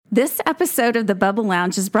This episode of the Bubble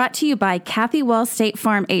Lounge is brought to you by Kathy Wall State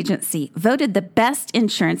Farm Agency, voted the best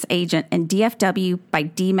insurance agent in DFW by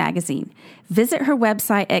D Magazine. Visit her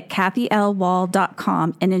website at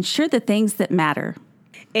kathylwall.com and insure the things that matter.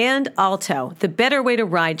 And Alto, the better way to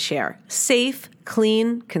ride share. Safe,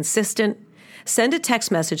 clean, consistent. Send a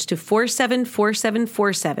text message to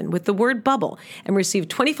 474747 with the word bubble and receive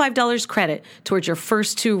 $25 credit towards your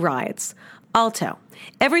first 2 rides. Alto,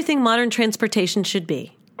 everything modern transportation should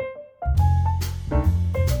be.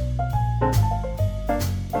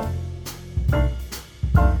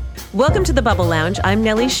 Welcome to the Bubble Lounge. I'm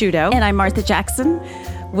Nellie Shudo. And I'm Martha Jackson.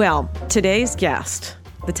 Well, today's guest,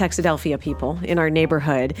 the Texadelphia people in our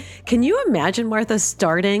neighborhood. Can you imagine, Martha,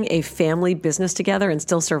 starting a family business together and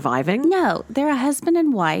still surviving? No, they're a husband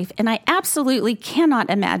and wife, and I absolutely cannot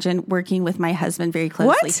imagine working with my husband very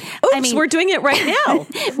closely. What? Oops, we're doing it right now.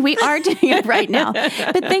 We are doing it right now.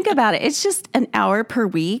 But think about it. It's just an hour per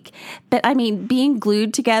week. But I mean, being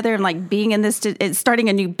glued together and like being in this, starting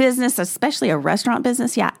a new business, especially a restaurant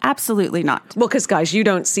business, yeah, absolutely not. Well, because guys, you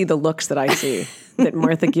don't see the looks that I see. That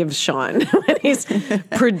Martha gives Sean when he's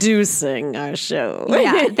producing a show.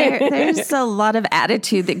 Yeah, there's a lot of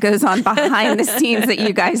attitude that goes on behind the scenes that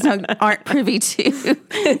you guys aren't privy to.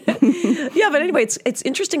 Yeah, but anyway, it's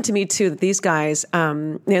interesting to me too that these guys,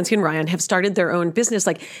 Nancy and Ryan, have started their own business,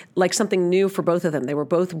 like something new for both of them. They were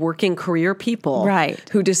both working career people, right?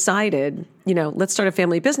 Who decided, let's start a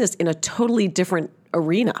family business in a totally different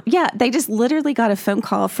arena. Yeah, they just literally got a phone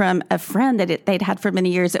call from a friend that they'd had for many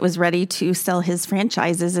years that was ready to sell his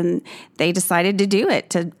franchises, and they decided to do it,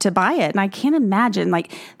 to buy it. And I can't imagine,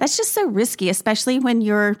 that's just so risky, especially when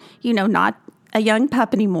you're, not a young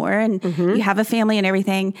pup anymore and you have a family and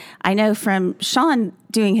everything. I know from Sean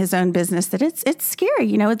doing his own business that it's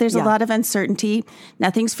scary. There's a lot of uncertainty.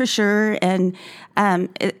 Nothing's for sure. And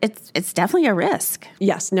it's definitely a risk.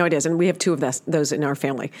 Yes, no, it is. And we have 2 of those in our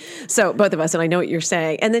family. So both of us, and I know what you're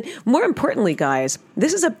saying. And then more importantly, guys,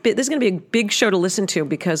 this is going to be a big show to listen to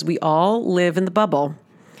because we all live in the bubble.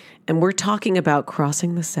 And we're talking about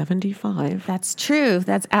crossing the 75. That's true.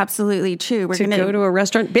 That's absolutely true. We're going to go to a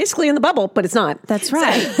restaurant, basically in the bubble, but it's not. That's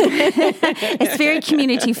right. It's very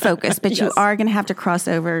community focused, but you are going to have to cross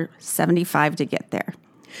over 75 to get there.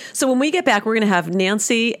 So when we get back, we're going to have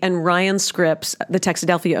Nancy and Ryan Scripps, the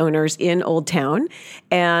Texadelphia owners in Old Town,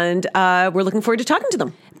 and we're looking forward to talking to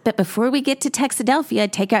them. But before we get to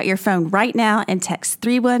Texadelphia, take out your phone right now and text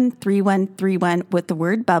 313131 with the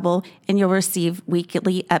word bubble, and you'll receive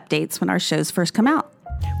weekly updates when our shows first come out.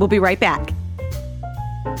 We'll be right back.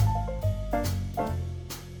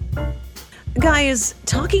 Guys,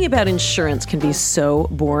 talking about insurance can be so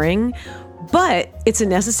boring, but it's a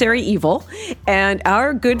necessary evil. And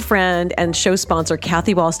our good friend and show sponsor,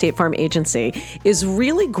 Kathy Wall State Farm Agency, is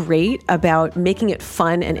really great about making it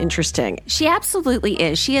fun and interesting. She absolutely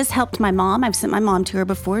is. She has helped my mom. I've sent my mom to her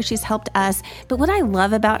before. She's helped us. But what I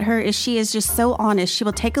love about her is she is just so honest. She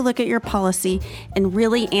will take a look at your policy and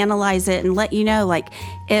really analyze it and let you know,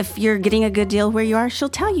 if you're getting a good deal where you are, she'll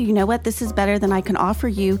tell you, this is better than I can offer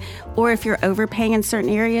you. Or if you're overpaying in certain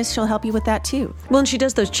areas, she'll help you with that too. Well, and she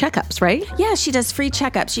does those checkups, right? Yeah, she does free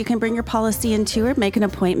checkups. You can bring your policy into her, make an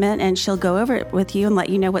appointment, and she'll go over it with you and let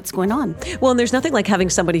you know what's going on. Well, and there's nothing like having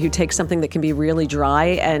somebody who takes something that can be really dry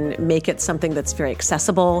and make it something that's very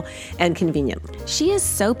accessible and convenient. She is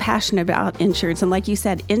so passionate about insurance. And like you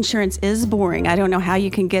said, insurance is boring. I don't know how you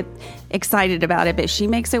can get excited about it, but she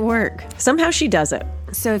makes it work. Somehow she does it.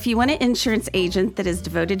 So if you want an insurance agent that is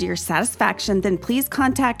devoted to your satisfaction, then please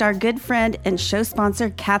contact our good friend and show sponsor,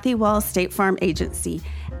 Kathy Wall State Farm Agency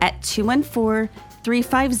at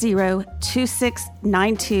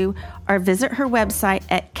 214-350-2692 or visit her website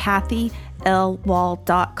at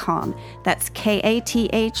kathylwall.com. That's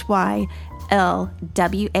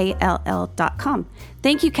KATHYLWALL.com.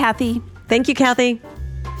 Thank you, Kathy. Thank you, Kathy.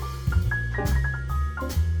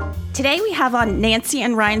 Today we have on Nancy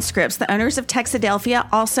and Ryan Scripps, the owners of Texadelphia,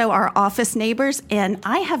 also our office neighbors, and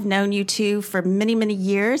I have known you two for many, many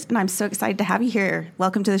years, and I'm so excited to have you here.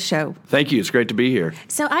 Welcome to the show. Thank you. It's great to be here.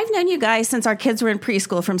 So I've known you guys since our kids were in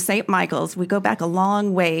preschool from St. Michael's. We go back a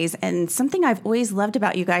long ways, and something I've always loved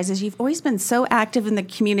about you guys is you've always been so active in the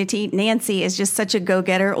community. Nancy is just such a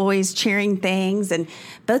go-getter, always cheering things, and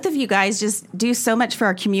both of you guys just do so much for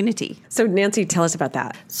our community. So Nancy, tell us about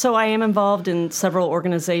that. So I am involved in several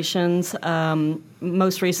organizations,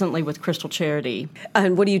 most recently with Crystal Charity.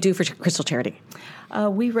 And what do you do for Crystal Charity?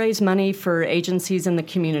 We raise money for agencies in the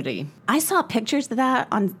community. I saw pictures of that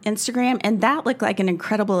on Instagram, and that looked like an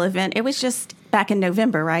incredible event. It was just back in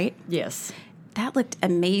November, right? Yes. That looked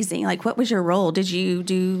amazing. Like, what was your role? Did you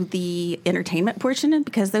do the entertainment portion?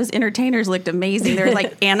 Because those entertainers looked amazing. There were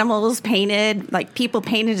like animals painted, like people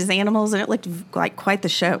painted as animals, and it looked like quite the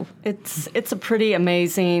show. It's a pretty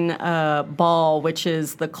amazing ball, which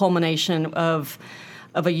is the culmination of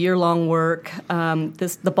a year-long work.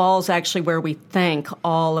 The ball is actually where we thank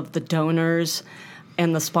all of the donors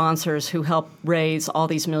and the sponsors who help raise all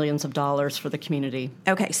these millions of dollars for the community.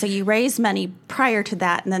 Okay, so you raise money prior to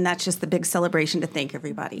that, and then that's just the big celebration to thank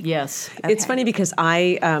everybody. Yes. Okay. It's funny because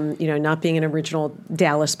I, not being an original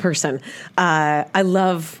Dallas person, I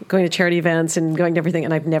love going to charity events and going to everything,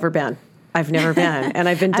 and I've never been. And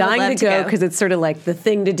I've been dying to go because it's sort of like the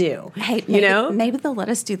thing to do. Hey, maybe they'll let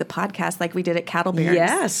us do the podcast like we did at Cattle Barons.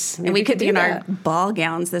 Yes. And we could be in our ball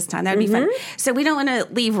gowns this time. That would be fun. So we don't want to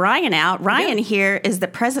leave Ryan out. Ryan here is the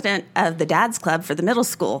president of the Dads Club for the middle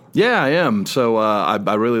school. Yeah, I am. So I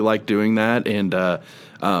really like doing that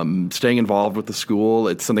and staying involved with the school.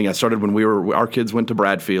 It's something I started when our kids went to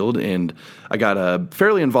Bradfield, and I got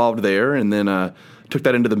fairly involved there, and then took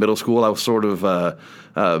that into the middle school. I was sort of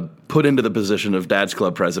put into the position of Dad's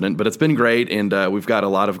Club president, but it's been great, and we've got a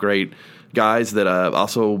lot of great guys that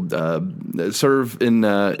also serve in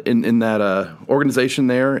that organization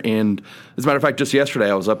there. And as a matter of fact, just yesterday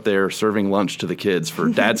I was up there serving lunch to the kids for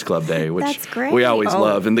Dad's Club Day, which we always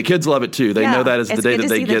love, and the kids love it too. They know that is the day that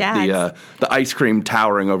they get the ice cream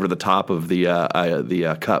towering over the top of the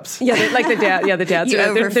cups. Yeah, like the dads.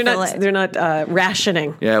 They're not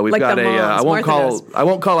rationing. Yeah, we've like got I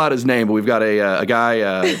won't call out his name, but we've got a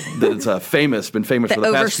guy that's been famous for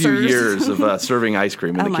the past few years of serving ice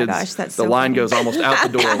cream. And oh my gosh, that's the line goes almost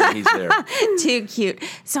out the door when he's there. Too cute.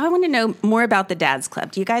 So I want to know more about the Dads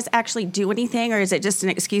Club. Do you guys actually do anything, or is it just an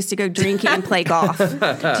excuse to go drinking and play golf?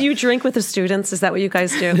 Do you drink with the students? Is that what you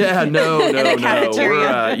guys do? Yeah, no.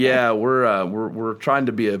 We're trying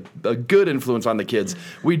to be a good influence on the kids.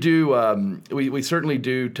 We do. We certainly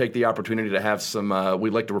do take the opportunity to have some.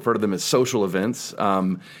 We like to refer to them as social events,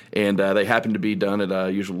 and they happen to be done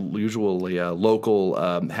at usually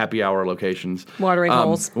local happy hour locations.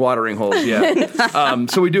 Watering holes, yeah.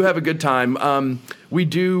 So we do have a good time. We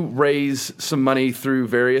do raise some money through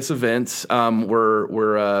various events. We're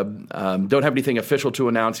don't have anything official to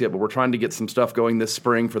announce yet, but we're trying to get some stuff going this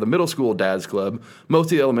spring for the middle school Dads Club. Most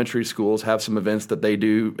of the elementary schools have some events that they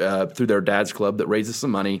do through their Dads Club that raises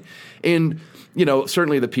some money. And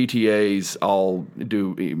certainly the PTAs all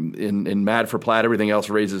do in Mad for Plaid. Everything else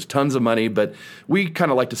raises tons of money, but we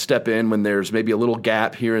kind of like to step in when there's maybe a little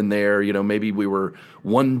gap here and there. Maybe we were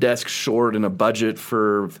one desk short in a budget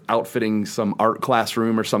for outfitting some art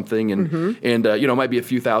classroom or something, and it might be a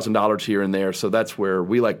few $1,000s here and there. So that's where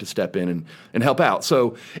we like to step in and help out.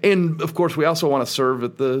 So, and of course, we also want to serve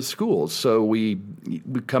at the schools. So we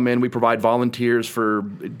come in, we provide volunteers for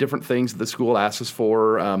different things that the school asks us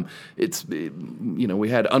for. We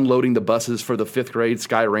had unloading the buses for the 5th grade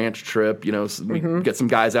Sky Ranch trip. We get some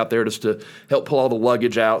guys out there just to help pull all the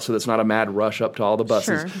luggage out so that's not a mad rush up to all the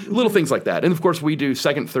buses. Sure. Little things like that. And of course, we do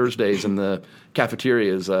second Thursdays in the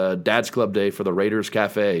cafeterias, Dad's Club Day for the Raiders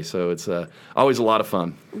Cafe. So it's always a lot of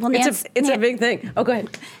fun. Well, it's a big thing. Oh, go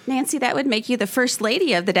ahead. Nancy, that would make you the first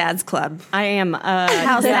lady of the Dad's Club. I am.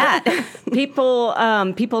 How's that?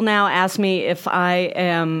 People now ask me if I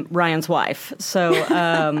am Ryan's wife. So,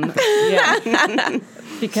 yeah.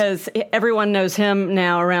 Because everyone knows him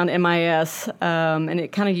now around MIS, and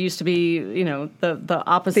it kind of used to be, the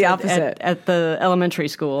opposite. At the elementary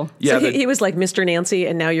school. Yeah, so he was like Mr. Nancy,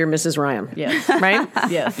 and now you're Mrs. Ryan. Yes. Right?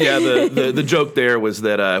 Yes. Yeah, the joke there was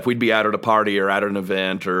that if we'd be out at a party or out at an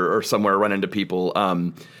event or somewhere run into people,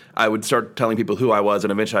 I would start telling people who I was,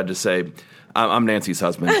 and eventually I'd just say, I'm Nancy's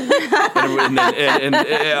husband. and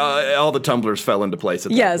all the tumblers fell into place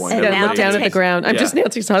at that point. Yes, and down at the ground. I'm just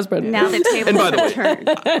Nancy's husband. Now the tables and by the way, turned.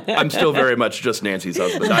 I'm still very much just Nancy's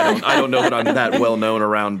husband. I don't know that I'm that well known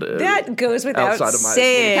around. That goes without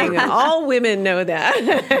saying. All women know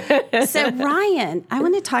that. So, Ryan, I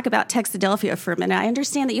want to talk about Texadelphia for a minute. I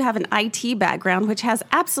understand that you have an IT background, which has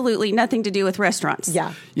absolutely nothing to do with restaurants.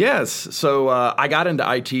 Yeah. Yes. So I got into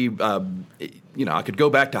IT. I could go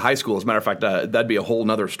back to high school. As a matter of fact, that'd be a whole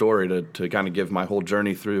nother story to kind of give my whole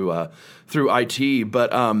journey through IT.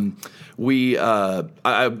 But I've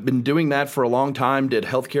been doing that for a long time. Did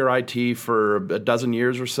healthcare IT for a dozen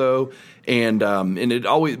years or so, and it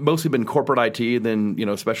always mostly been corporate IT. Then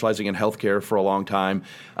specializing in healthcare for a long time.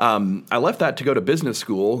 I left that to go to business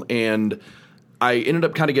school, and I ended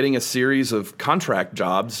up kind of getting a series of contract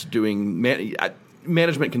jobs doing.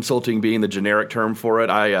 management consulting being the generic term for it.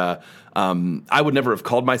 I would never have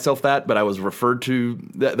called myself that, but I was referred to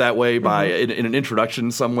that way by in an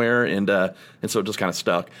introduction somewhere, and so it just kind of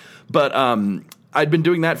stuck. But I'd been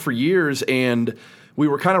doing that for years, and we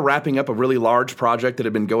were kind of wrapping up a really large project that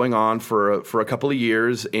had been going on for a couple of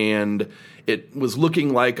years, and it was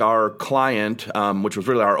looking like our client, which was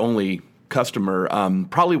really our only customer,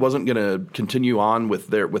 probably wasn't going to continue on with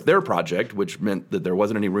their project, which meant that there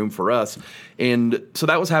wasn't any room for us. And so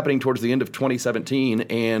that was happening towards the end of 2017,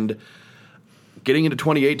 and getting into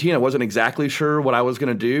 2018, I wasn't exactly sure what I was going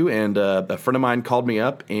to do, and a friend of mine called me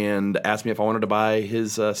up and asked me if I wanted to buy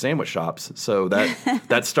his sandwich shops. So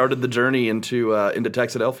that started the journey into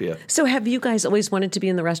Texadelphia. So have you guys always wanted to be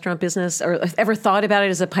in the restaurant business, or ever thought about it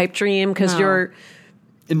as a pipe dream? Because you're...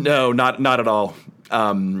 No, not at all.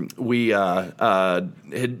 We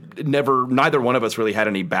had never, neither one of us really had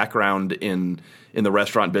any background in the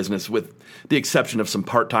restaurant business, with the exception of some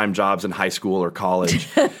part-time jobs in high school or college.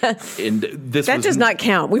 And that does not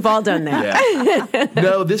count. We've all done that. Yeah.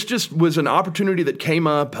 No, this just was an opportunity that came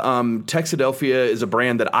up. Texadelphia is a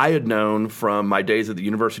brand that I had known from my days at the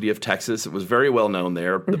University of Texas. It was very well known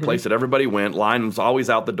there, the place that everybody went. Line was always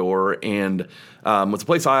out the door, and was a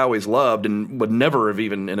place I always loved and would never have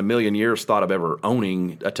even in a million years thought of ever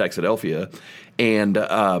owning a Texadelphia. And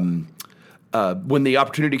when the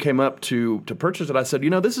opportunity came up to purchase it, I said,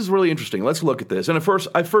 this is really interesting. Let's look at this. And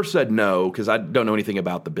I first said no, because I don't know anything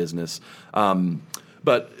about the business.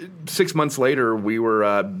 But 6 months later, we were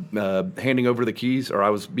handing over the keys, or I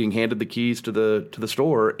was being handed the keys to the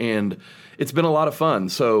store, and it's been a lot of fun.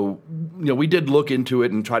 So, we did look into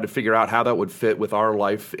it and try to figure out how that would fit with our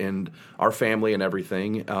life and our family and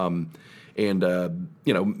everything. And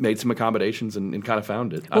made some accommodations and kind of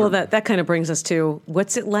found it. Well, that kind of brings us to,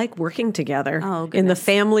 what's it like working together in the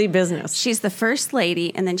family business? She's the first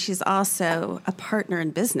lady, and then she's also a partner in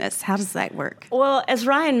business. How does that work? Well, as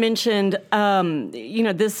Ryan mentioned,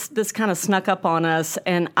 this kind of snuck up on us,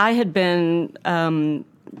 and I had been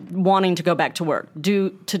wanting to go back to work, to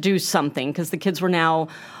do something, because the kids were now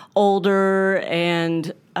older,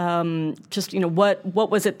 and what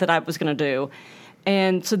was it that I was going to do?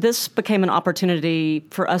 And so this became an opportunity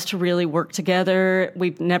for us to really work together.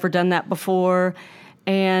 We've never done that before.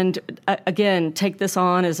 And again, take this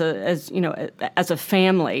on as a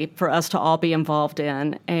family for us to all be involved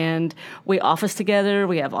in. And we office together.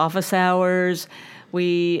 We have office hours.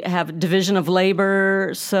 We have division of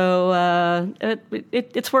labor, so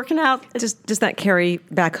it's working out. Does that carry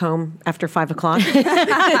back home after 5 o'clock?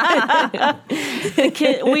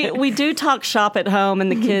 We do talk shop at home, and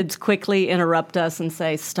the kids quickly interrupt us and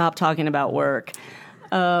say, "Stop talking about work."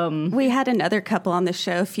 We had another couple on the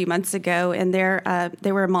show a few months ago, and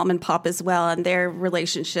they were a mom and pop as well, and their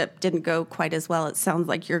relationship didn't go quite as well. It sounds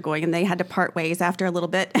like you're going, and they had to part ways after a little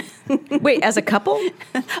bit. Wait, as a couple?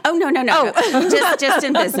 Oh, no. Just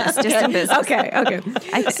in business. Just in business. Okay.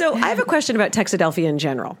 So I have a question about Texadelphia in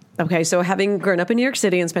general. Okay, so having grown up in New York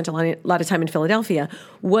City and spent a lot of time in Philadelphia,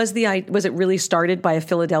 was it really started by a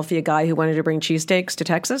Philadelphia guy who wanted to bring cheesesteaks to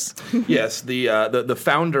Texas? Yes, the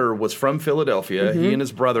founder was from Philadelphia. He and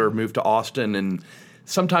his brother moved to Austin, and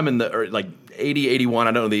sometime in the 80, 81,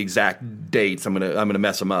 I don't know the exact dates. I'm gonna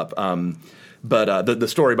mess them up. But the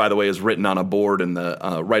story, by the way, is written on a board in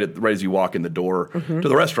the right as you walk in the door to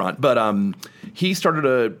the restaurant. But he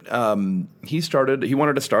wanted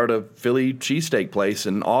to start a Philly cheesesteak place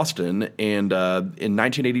in Austin, and in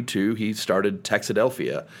 1982 he started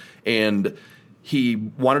Texadelphia, and he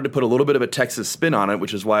wanted to put a little bit of a Texas spin on it,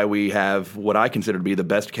 which is why we have what I consider to be the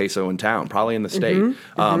best queso in town, probably in the state.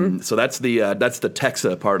 So that's the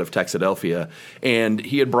Texa part of Texadelphia. And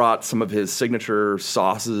he had brought some of his signature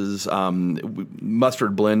sauces,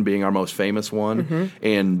 mustard blend being our most famous one,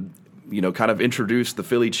 and kind of introduced the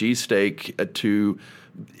Philly cheesesteak to.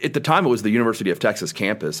 At the time, it was the University of Texas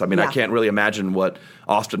campus. I mean, I can't really imagine what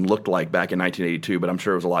Austin looked like back in 1982, but I'm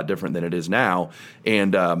sure it was a lot different than it is now.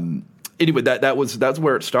 And anyway, that's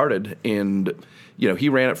where it started, and he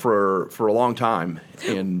ran it for a long time.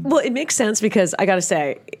 And well, it makes sense because I got to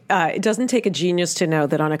say, it doesn't take a genius to know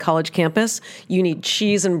that on a college campus you need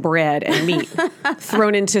cheese and bread and meat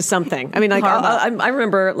thrown into something. I mean, I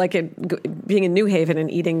remember being in New Haven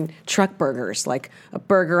and eating truck burgers, like a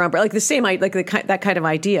burger on bread, like the same, that kind of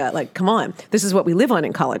idea. Like, come on, this is what we live on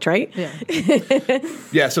in college, right? Yeah.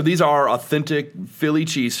 Yeah. So these are authentic Philly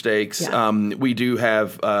cheesesteaks. Yeah. We do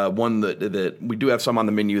have one that we do have some on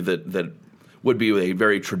the menu that would be a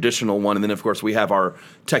very traditional one. And then, of course, we have our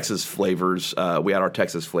Texas flavors. We add our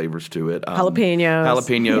Texas flavors to it.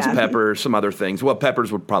 Jalapenos, peppers, some other things. Well,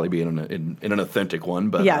 peppers would probably be in an authentic one,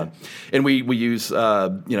 but and we use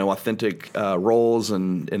authentic rolls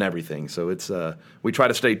and everything. So it's we try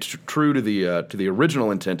to stay true to the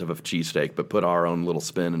original intent of a cheesesteak, but put our own little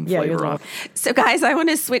spin and flavor on. So, guys, I want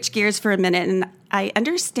to switch gears for a minute, and I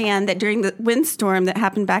understand that during the windstorm that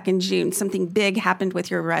happened back in June, something big happened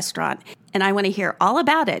with your restaurant, and I want to hear all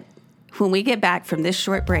about it when we get back from this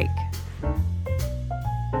short break.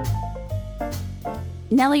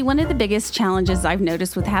 Nellie, one of the biggest challenges I've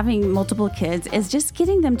noticed with having multiple kids is just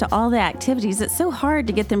getting them to all the activities. It's so hard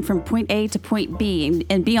to get them from point A to point B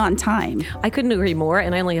and be on time. I couldn't agree more,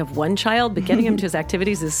 and I only have one child, but getting him to his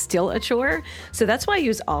activities is still a chore. So that's why I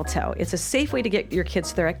use Alto. It's a safe way to get your kids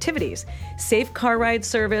to their activities. Safe car ride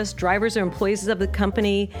service, drivers or employees of the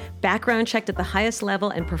company, background checked at the highest level,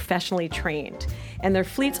 and professionally trained. And their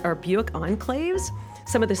fleets are Buick Enclaves,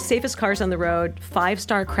 some of the safest cars on the road,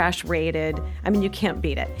 5-star crash rated. I mean, you can't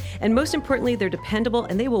beat it. And most importantly, they're dependable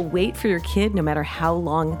and they will wait for your kid no matter how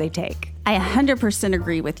long they take. I 100%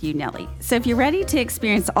 agree with you, Nellie. So if you're ready to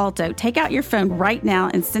experience Alto, take out your phone right now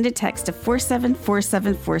and send a text to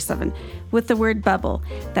 474747 with the word bubble.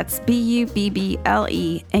 That's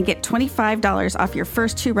BUBBLE, and get $25 off your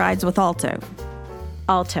first 2 rides with Alto.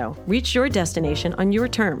 Alto, reach your destination on your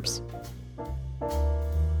terms.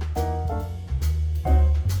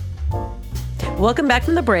 Welcome back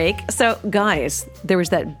from the break. So, guys, there was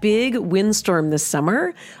that big windstorm this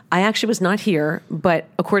summer. I actually was not here, but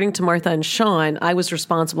according to Martha and Sean, I was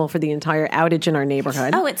responsible for the entire outage in our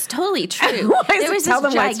neighborhood. Oh, it's totally true. There was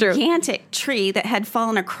this gigantic tree that had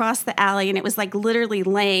fallen across the alley, and it was like literally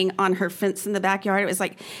laying on her fence in the backyard. It was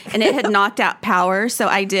like, and it had knocked out power. So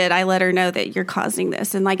I let her know that you're causing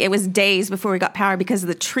this. And like, it was days before we got power because of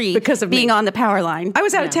the tree being on the power line. I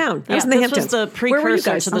was out of town. I was in the Hamptons. This was the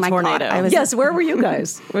precursor to the tornado. Yes, where were you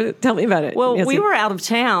guys? Tell me about it. Well, Nancy. we were out of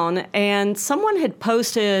town, and someone had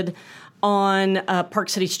posted on Park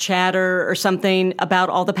City's Chatter or something about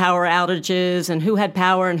all the power outages and who had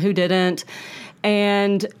power and who didn't.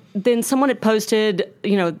 And then someone had posted,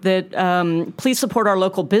 that please support our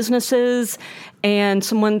local businesses. And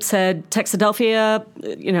someone said Texadelphia,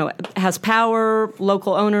 has power,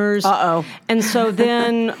 local owners. Uh-oh. And so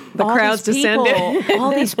then the crowds descended.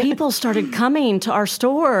 All these people started coming to our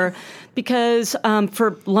store because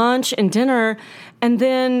for lunch and dinner. And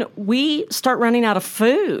then we start running out of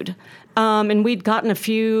food. And we'd gotten a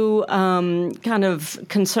few kind of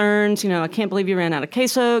concerns. I can't believe you ran out of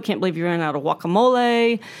queso. Can't believe you ran out of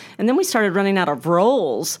guacamole. And then we started running out of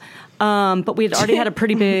rolls. But we had already had a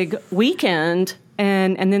pretty big weekend.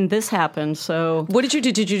 And then this happened. So what did you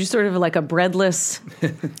do? Did you do sort of like a breadless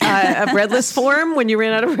form when you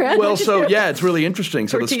ran out of bread? Well, it's really interesting.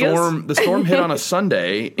 So the storm hit on a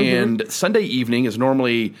Sunday, and Sunday evening is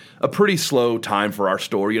normally a pretty slow time for our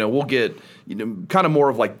store. We'll get kind of more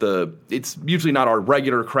of like it's usually not our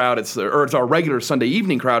regular crowd. It's our regular Sunday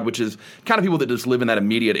evening crowd, which is kind of people that just live in that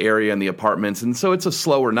immediate area in the apartments. And so it's a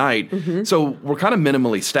slower night. Mm-hmm. So we're kind of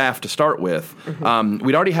minimally staffed to start with. Mm-hmm.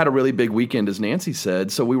 We'd already had a really big weekend, as Nancy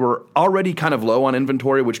said. So we were already kind of low on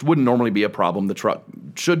inventory, which wouldn't normally be a problem. The truck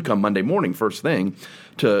should come Monday morning, first thing,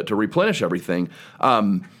 to replenish everything.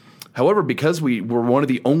 However, because we were one of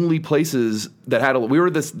the only places that we were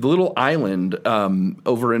this little island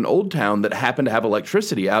over in Old Town that happened to have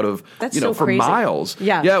electricity out of for crazy. Miles.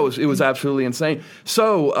 Yeah, it was absolutely insane.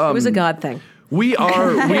 So it was a God thing. We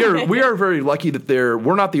are very lucky that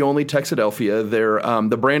we're not the only Texadelphia.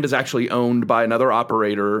 The brand is actually owned by another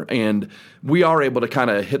operator, and we are able to kind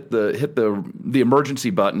of hit the emergency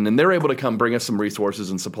button, and they're able to come bring us some resources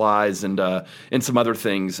and supplies and some other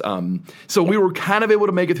things. So we were kind of able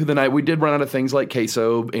to make it through the night. We did run out of things like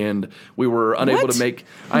queso, and we were unable to make.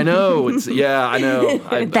 I know I know.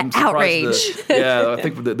 The outrage. I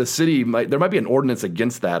think the city there might be an ordinance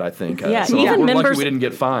against that. I think. So even we're lucky we didn't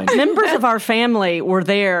get fined. Members of our family were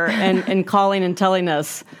there and calling and telling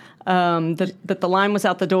us that the line was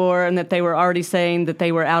out the door and that they were already saying that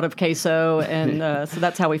they were out of queso, and so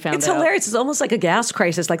that's how we found It's out. hilarious. It's almost like a gas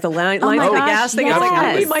crisis, like the line for the gas thing. Yes. It's like,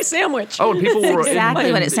 I need my sandwich. Oh, and people were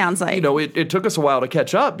exactly what it sounds like. It took us a while to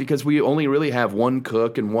catch up because we only really have one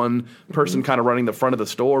cook and one person kind of running the front of the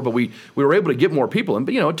store, but we were able to get more people, and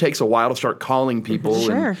it takes a while to start calling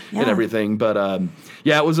people and everything. But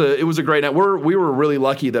it was a great night. We were really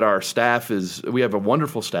lucky that our staff we have a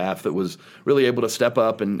wonderful staff that was really able to step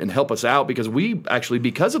up and help us out because we actually,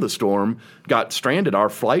 because of the storm, got stranded. Our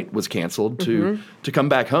flight was canceled to come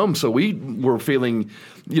back home. So we were feeling,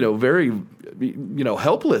 very,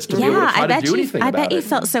 helpless to be able to try to do anything about it. I bet you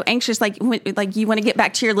felt so anxious, like you want to get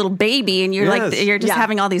back to your little baby, and you're you're just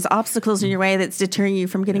having all these obstacles in your way that's deterring you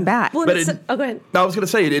from getting back. Well, go ahead. I was going to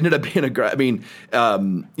say it ended up being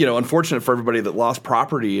unfortunate for everybody that lost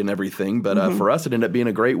property and everything, but for us it ended up being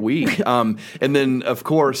a great week. And then, of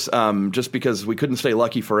course, just because we couldn't stay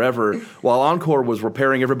lucky forever, while Encore was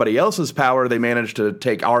repairing everybody else's power, they managed to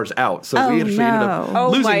take ours out. So we actually ended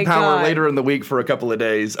up losing power later in the week for a couple of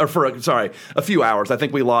days, or a few hours. I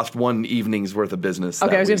think we lost one evening's worth of business.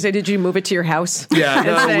 Okay, I was going to say, did you move it to your house? Yeah,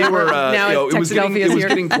 no, we were. It was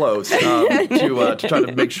getting close to try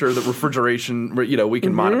to make sure that refrigeration. We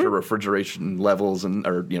can monitor refrigeration levels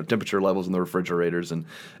or temperature levels in the refrigerators, and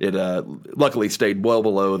it luckily stayed well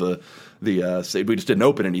below the. We just didn't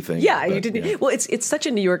open anything. Yeah, you didn't. Yeah. Well, it's such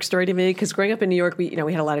a New York story to me because growing up in New York, we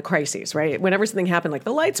had a lot of crises, right? Whenever something happened, like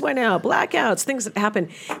the lights went out, blackouts, things that happen,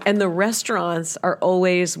 and the restaurants are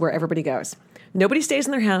always where everybody goes. Nobody stays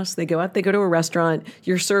in their house. They go out. They go to a restaurant.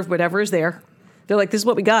 You're served whatever is there. They're like, "This is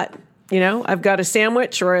what we got." I've got a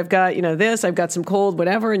sandwich, or I've got this. I've got some cold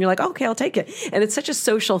whatever, and you're like, "Okay, I'll take it." And it's such a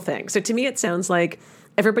social thing. So to me, it sounds like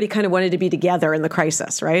everybody kind of wanted to be together in the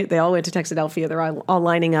crisis, right? They all went to Texadelphia. They're all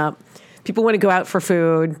lining up. People want to go out for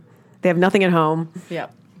food. They have nothing at home. Yeah.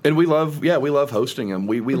 And we love hosting them.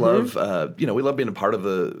 We love, we love being a part of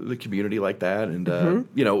the community like that. And,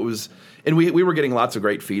 it was, and we were getting lots of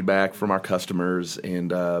great feedback from our customers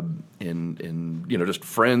and just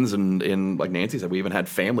friends. And like Nancy said, we even had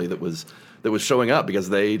family that was showing up because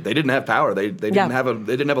they didn't have power. They didn't have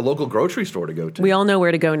a local grocery store to go to. We all know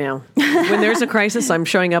where to go now. When there's a crisis, I'm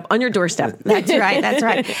showing up on your doorstep. That's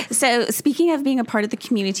right. So speaking of being a part of the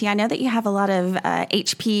community, I know that you have a lot of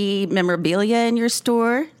HP memorabilia in your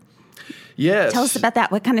store. Yes. Tell us about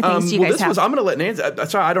that. What kind of things do you guys have? I'm going to let Nancy.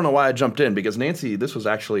 Sorry, I don't know why I jumped in because Nancy, this was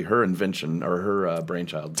actually her invention or her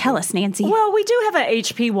brainchild. Tell us, Nancy. Well, we do have an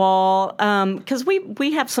HP wall because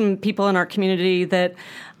we have some people in our community that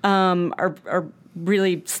are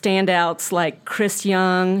really standouts, like Chris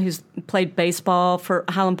Young, who's played baseball for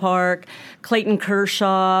Highland Park, Clayton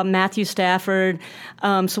Kershaw, Matthew Stafford.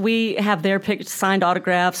 So we have their signed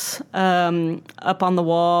autographs up on the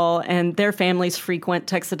wall, and their families frequent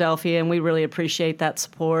Texadelphia, and we really appreciate that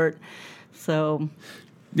support. So...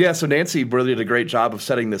 Yeah, so Nancy really did a great job of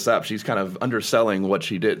setting this up. She's kind of underselling what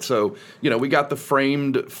she did. So, we got the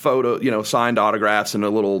framed photo, signed autographs and a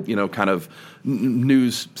little, kind of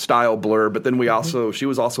news style blurb. But then she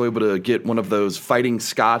was also able to get one of those fighting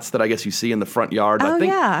Scots that I guess you see in the front yard. Oh, I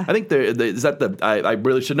think I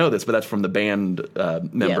really should know this, but that's from the band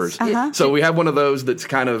members. Yes. Uh-huh. So we have one of those that's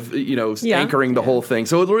kind of, anchoring the whole thing.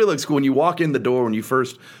 So it really looks cool. When you walk in the door, when you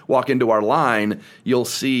first walk into our line, you'll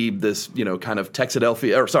see this, kind of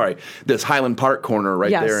this Highland Park corner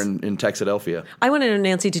there in Texadelphia. I want to know,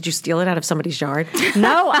 Nancy, did you steal it out of somebody's yard?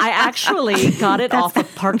 No, I actually got it off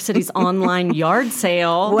of Park City's online yard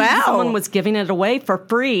sale. Wow. Someone was giving it away for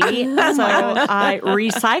free, so I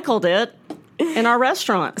recycled it in our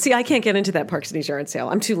restaurant. See, I can't get into that Park City's yard sale.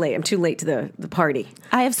 I'm too late. I'm too late to the party.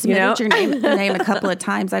 I have submitted your name a couple of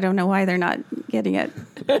times. I don't know why they're not getting it.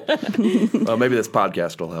 Well, maybe this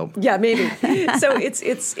podcast will help. Yeah, maybe. So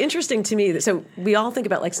it's interesting to me. So we all think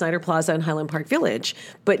about like Snyder Plaza and Highland Park Village,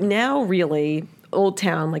 but now really Old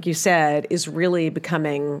Town, like you said, is really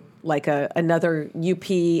becoming like another UP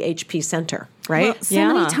HP center, right? Well,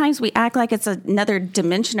 so many times we act like it's another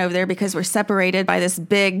dimension over there because we're separated by this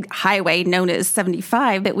big highway known as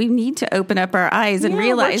 75, but we need to open up our eyes and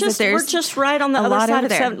realize that there's we're just right on the other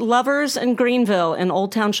side of Lovers and Greenville in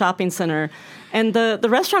Old Town Shopping Center. And the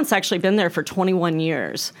restaurant's actually been there for 21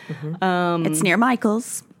 years. Mm-hmm. It's near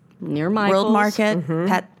Michael's. World Market,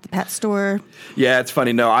 the pet store. Yeah, it's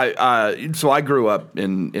funny. No, I grew up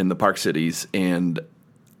in the Park Cities, and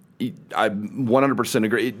I 100%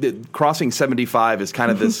 agree. Crossing 75 is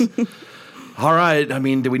kind of this. All right. I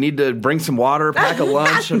mean, do we need to bring some water, pack a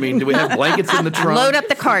lunch? I mean, do we have blankets in the trunk? Load up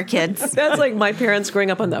the car, kids. That's like my parents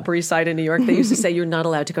growing up on the Upper East Side in New York. They used to say, you're not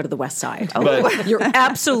allowed to go to the West Side. You're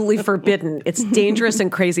absolutely forbidden. It's dangerous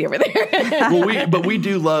and crazy over there. But we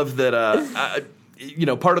do love that.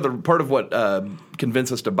 Part of what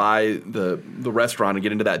convinced us to buy the restaurant and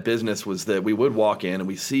get into that business was that we would walk in and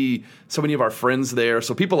we see so many of our friends there.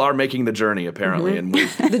 So people are making the journey apparently, and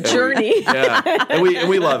journey. And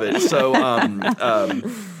we love it. So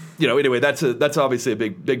Anyway, that's obviously a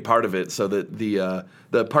big part of it. So that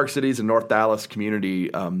the Park Cities and North Dallas community,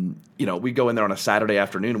 we go in there on a Saturday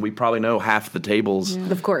afternoon, and we probably know half the tables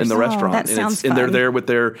Of course. in the restaurant. That sounds and they're fun. there with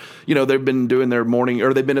their, they've been doing their morning,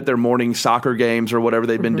 or they've been at their morning soccer games or whatever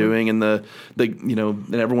they've been doing, and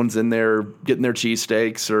and everyone's in there getting their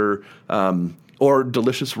cheesesteaks or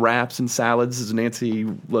delicious wraps and salads, as Nancy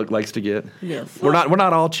likes to get. Yes. We're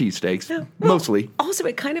not all cheesesteaks, mostly. Also,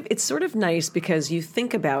 it's sort of nice because you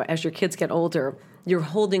think about, as your kids get older, you're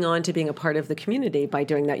holding on to being a part of the community by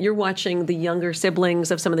doing that. You're watching the younger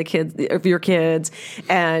siblings of some of the kids, of your kids,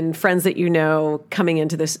 and friends that you know coming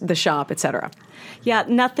into the shop, et cetera. Yeah,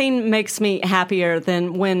 nothing makes me happier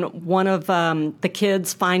than when one of the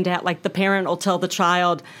kids find out, like the parent will tell the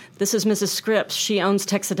child, this is Mrs. Scripps, she owns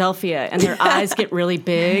Texadelphia, and their eyes get really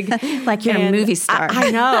big. Like you're a movie star.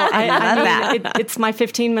 I know. I love that. It's my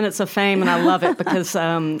 15 minutes of fame, and I love it because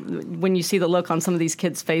when you see the look on some of these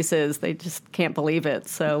kids' faces, they just can't believe it.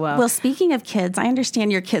 So, Well, speaking of kids, I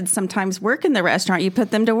understand your kids sometimes work in the restaurant. You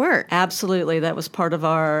put them to work. absolutely, that was part of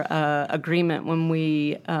our agreement when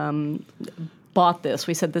we bought this.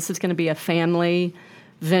 We said this is going to be a family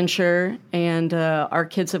venture, and our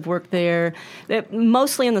kids have worked there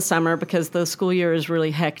mostly in the summer because the school year is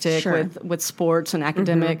really hectic Sure. with sports and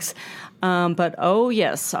academics. But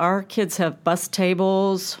yes, our kids have bus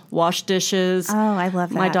tables, wash dishes. Oh, I love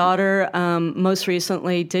that. My daughter most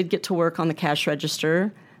recently did get to work on the cash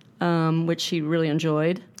register, which she really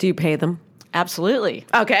enjoyed. Do you pay them? Absolutely.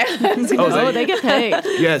 Okay. They get paid.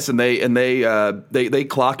 Yes, and they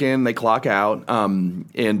clock in, they clock out, obviously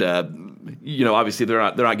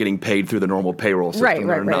they're not getting paid through the normal payroll system. Right.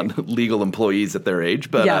 They're not legal employees at their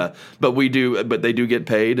age, but Yeah. but they do get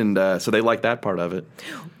paid, and so they like that part of it.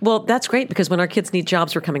 Well, that's great because when our kids need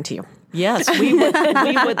jobs, we're coming to you. Yes, we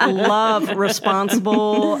would love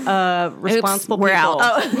responsible we're people.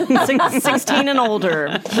 out. 16 and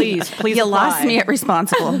older. Please You apply. lost me at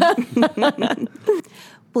responsible.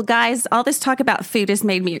 Well, guys, all this talk about food has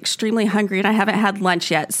made me extremely hungry, and I haven't had lunch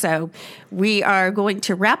yet. So we are going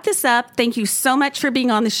to wrap this up. Thank you so much for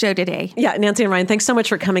being on the show today. Yeah, Nancy and Ryan, thanks so much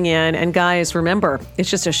for coming in. And guys, remember, it's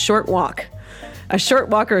just a short walk. A short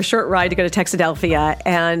walk or a short ride to go to Texadelphia.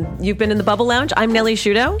 And you've been in the Bubble Lounge. I'm Nellie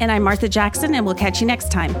Shudo. And I'm Martha Jackson, and we'll catch you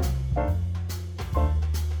next time.